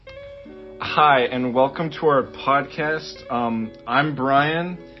Hi, and welcome to our podcast. I'm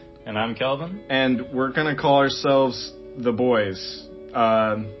Brian. And I'm Kelvin. And we're going to call ourselves The Boys.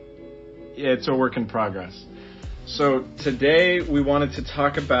 It's a work in progress. So today we wanted to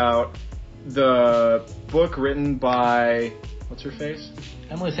talk about the book written by, what's her face?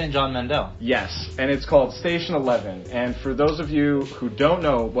 Emily St. John Mandel. Yes, and it's called Station 11. And for those of you who don't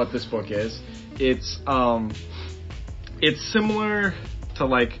know what this book is, it's similar to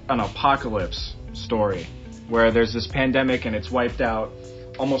like an apocalypse story where there's this pandemic and it's wiped out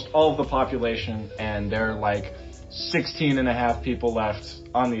almost all of the population and there are like 16 and a half people left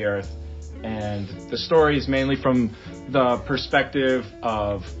on the earth. And the story is mainly from the perspective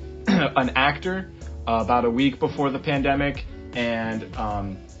of an actor about a week before the pandemic and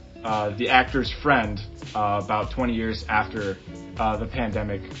the actor's friend about 20 years after the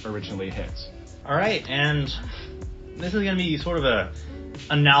pandemic originally hits. All right, and this is going to be sort of a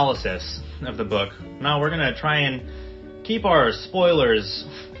analysis of the book. Now we're going to try and keep our spoilers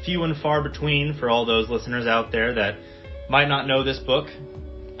few and far between for all those listeners out there that might not know this book.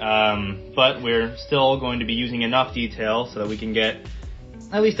 But we're still going to be using enough detail so that we can get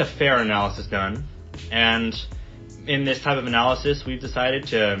at least a fair analysis done. And in this type of analysis, we've decided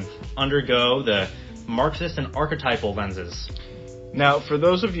to undergo the Marxist and archetypal lenses. Now, for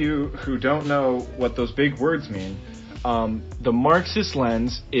those of you who don't know what those big words mean, the Marxist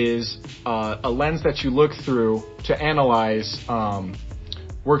lens is a lens that you look through to analyze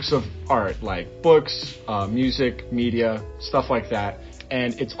works of art, like books, music, media, stuff like that.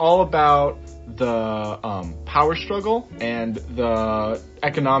 And it's all about the power struggle and the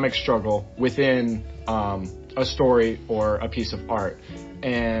economic struggle within a story or a piece of art.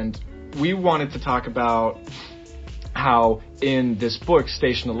 And we wanted to talk about how in this book,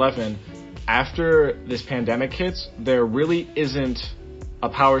 Station 11, after this pandemic hits, there really isn't a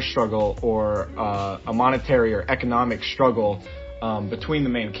power struggle or a monetary or economic struggle between the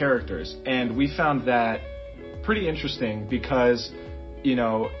main characters. And we found that pretty interesting because, you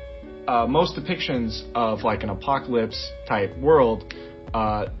know, most depictions of like an apocalypse type world,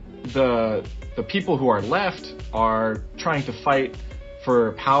 the people who are left are trying to fight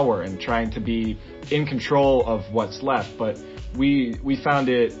for power and trying to be in control of what's left. But we found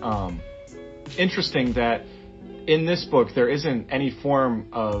it interesting that in this book there isn't any form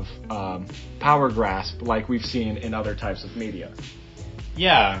of power grasp like we've seen in other types of media.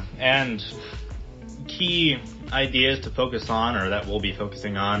 Yeah, and key ideas to focus on, or that we'll be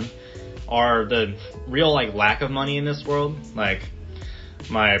focusing on, are the real lack of money in this world. Like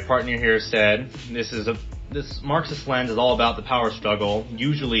my partner here said, this Marxist lens is all about the power struggle,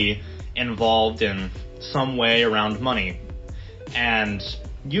 usually involved in some way around money. And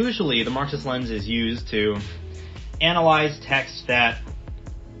usually the Marxist lens is used to analyze texts that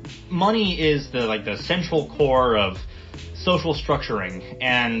money is the central core of social structuring.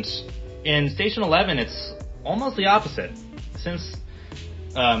 And in Station 11, it's almost the opposite. Since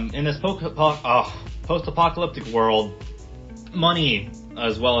in this post-apocalyptic world, money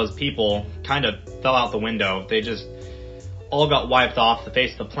as well as people kind of fell out the window. They just all got wiped off the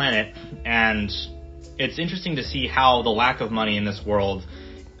face of the planet. And it's interesting to see how the lack of money in this world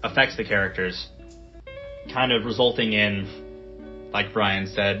affects the characters, kind of resulting in, like Brian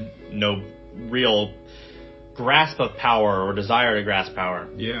said, no real grasp of power or desire to grasp power.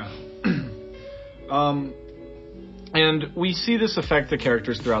 Yeah. And we see this affect the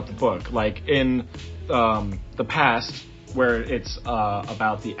characters throughout the book. Like in the past, where it's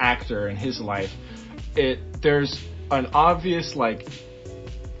about the actor and his life, there's an obvious a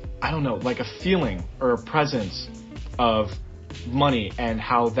feeling or a presence of money and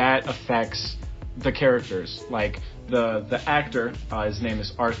how that affects the characters. Like the actor, his name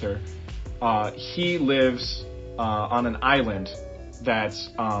is Arthur. He lives on an island that's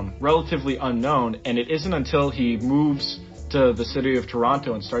relatively unknown, and it isn't until he moves to the city of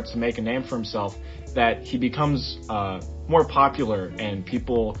Toronto and starts to make a name for himself that he becomes more popular and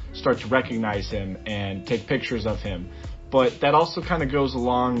people start to recognize him and take pictures of him. But that also kind of goes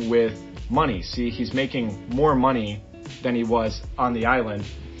along with money. See, he's making more money than he was on the island,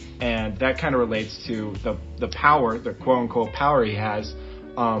 and that kind of relates to the power, the quote-unquote power he has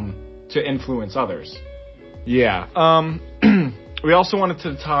to influence others. Yeah. We also wanted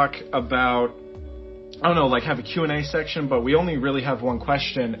to talk about, have a Q&A section, but we only really have one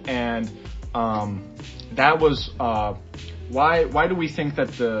question, and that was why do we think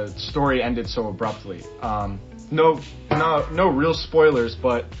that the story ended so abruptly? No real spoilers,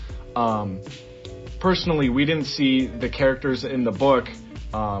 but personally, we didn't see the characters in the book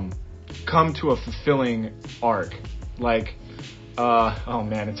come to a fulfilling arc. Like, oh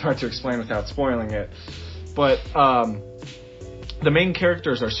man, it's hard to explain without spoiling it. But the main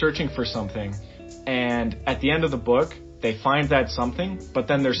characters are searching for something, and at the end of the book, they find that something, but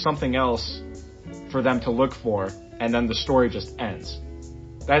then there's something else for them to look for, and then the story just ends.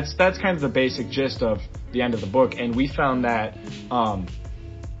 That's kind of the basic gist of the end of the book, and we found that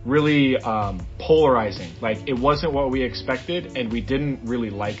really polarizing. Like, it wasn't what we expected, and we didn't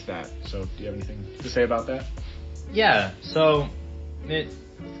really like that. So, do you have anything to say about that? Yeah, so,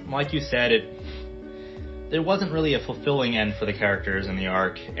 like you said, there wasn't really a fulfilling end for the characters in the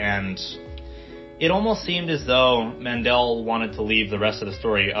arc, and it almost seemed as though Mandel wanted to leave the rest of the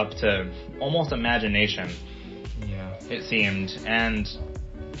story up to almost imagination. Yeah. It seemed, and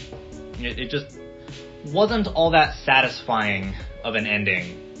it just wasn't all that satisfying of an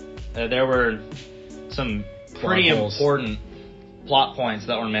ending. There were some pretty important plot points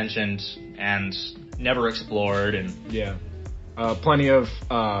that were mentioned and never explored, and yeah, plenty of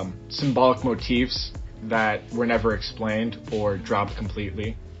symbolic motifs that were never explained or dropped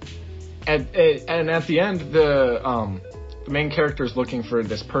completely. And at the end, the main character is looking for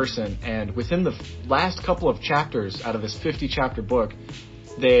this person, and within the last couple of chapters out of this 50-chapter book,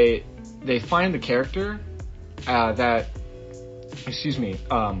 they find the character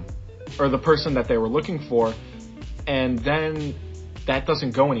or the person that they were looking for, and then that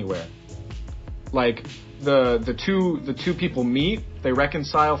doesn't go anywhere. Like, the two people meet, they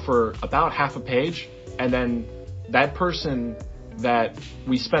reconcile for about half a page, and then that person that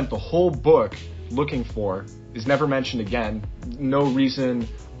we spent the whole book looking for is never mentioned again. No reason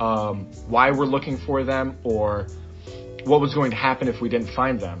why we're looking for them or what was going to happen if we didn't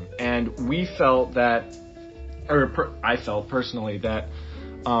find them. And we felt that, I felt personally that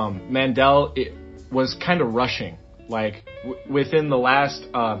Mandel was kind of rushing. Like, within the last,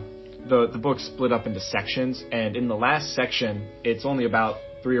 the book split up into sections, and in the last section, it's only about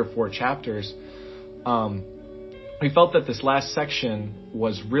 3 or 4 chapters. We felt that this last section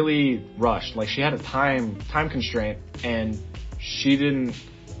was really rushed. Like, she had a time constraint, and she didn't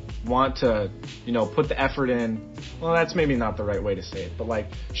want to, put the effort in. Well, that's maybe not the right way to say it, but like,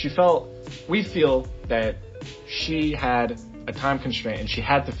 we feel that she had a time constraint and she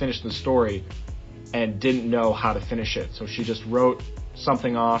had to finish the story and didn't know how to finish it. So she just wrote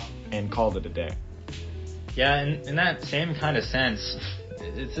something off and called it a day. Yeah, in that same kind of sense,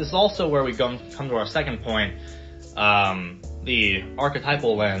 this is also where we come to our second point. The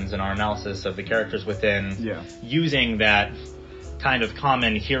archetypal lens in our analysis of the characters within, using that kind of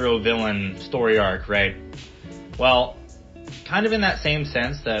common hero-villain story arc, right? Well, kind of in that same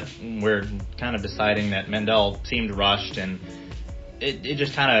sense that we're kind of deciding that Mandel seemed rushed and it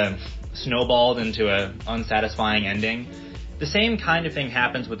just kind of snowballed into a unsatisfying ending. The same kind of thing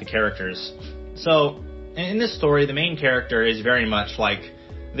happens with the characters. So, in this story, the main character is very much like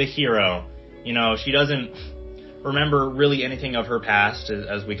the hero. She doesn't remember really anything of her past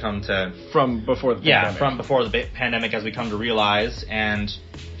as we come to... From before the pandemic. Yeah, from before the pandemic, as we come to realize. And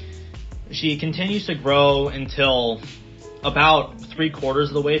she continues to grow until about 3/4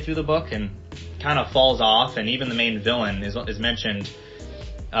 of the way through the book and kind of falls off. And even the main villain is mentioned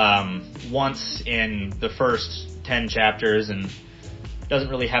once in the first 10 chapters and doesn't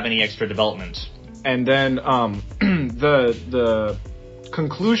really have any extra development. And then the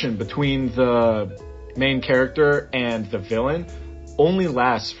conclusion between the main character and the villain only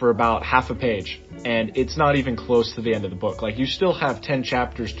lasts for about half a page, and it's not even close to the end of the book. Like, you still have 10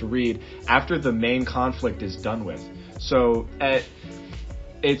 chapters to read after the main conflict is done with. So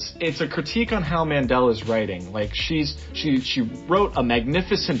it's a critique on how Mandel is writing. Like, she wrote a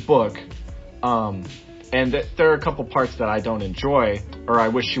magnificent book, and there are a couple parts that I don't enjoy or I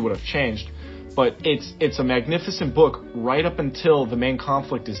wish she would have changed, but it's a magnificent book right up until the main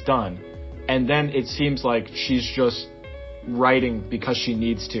conflict is done. And then it seems like she's just writing because she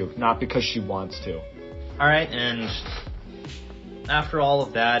needs to, not because she wants to. All right, and after all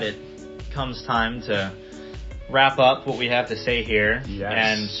of that, it comes time to wrap up what we have to say here. Yes.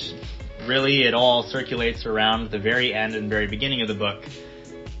 And really, it all circulates around the very end and very beginning of the book,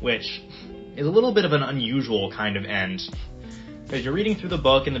 which is a little bit of an unusual kind of end. Because you're reading through the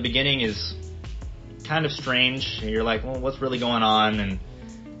book, and the beginning is kind of strange. And you're like, well, what's really going on? And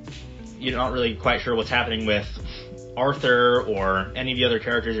you're not really quite sure what's happening with Arthur or any of the other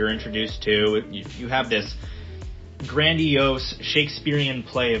characters you're introduced to. You have this grandiose Shakespearean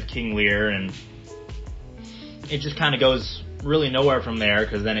play of King Lear, and it just kind of goes really nowhere from there,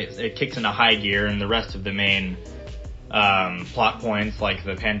 because then it kicks into high gear, and the rest of the main plot points, like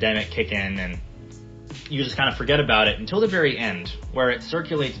the pandemic, kick in, and you just kind of forget about it until the very end, where it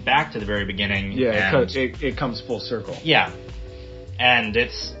circulates back to the very beginning. Yeah, it comes full circle. Yeah. And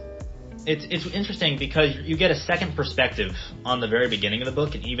it's interesting because you get a second perspective on the very beginning of the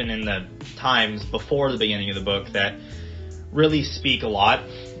book, and even in the times before the beginning of the book, that really speak a lot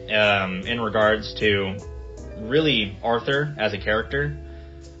in regards to really Arthur as a character.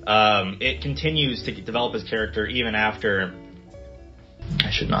 It continues to develop his character even after. I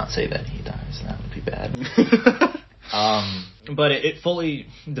should not say that he dies. That would be bad. But it fully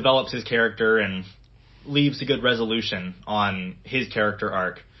develops his character and leaves a good resolution on his character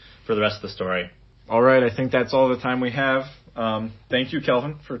arc for the rest of the story. All right, I think that's all the time we have. Thank you,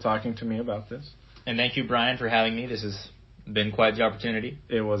 Kelvin, for talking to me about this. And thank you, Brian, for having me. This has been quite the opportunity.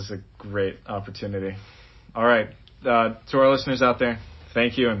 It was a great opportunity. All right, to our listeners out there,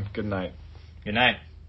 thank you and good night. Good night.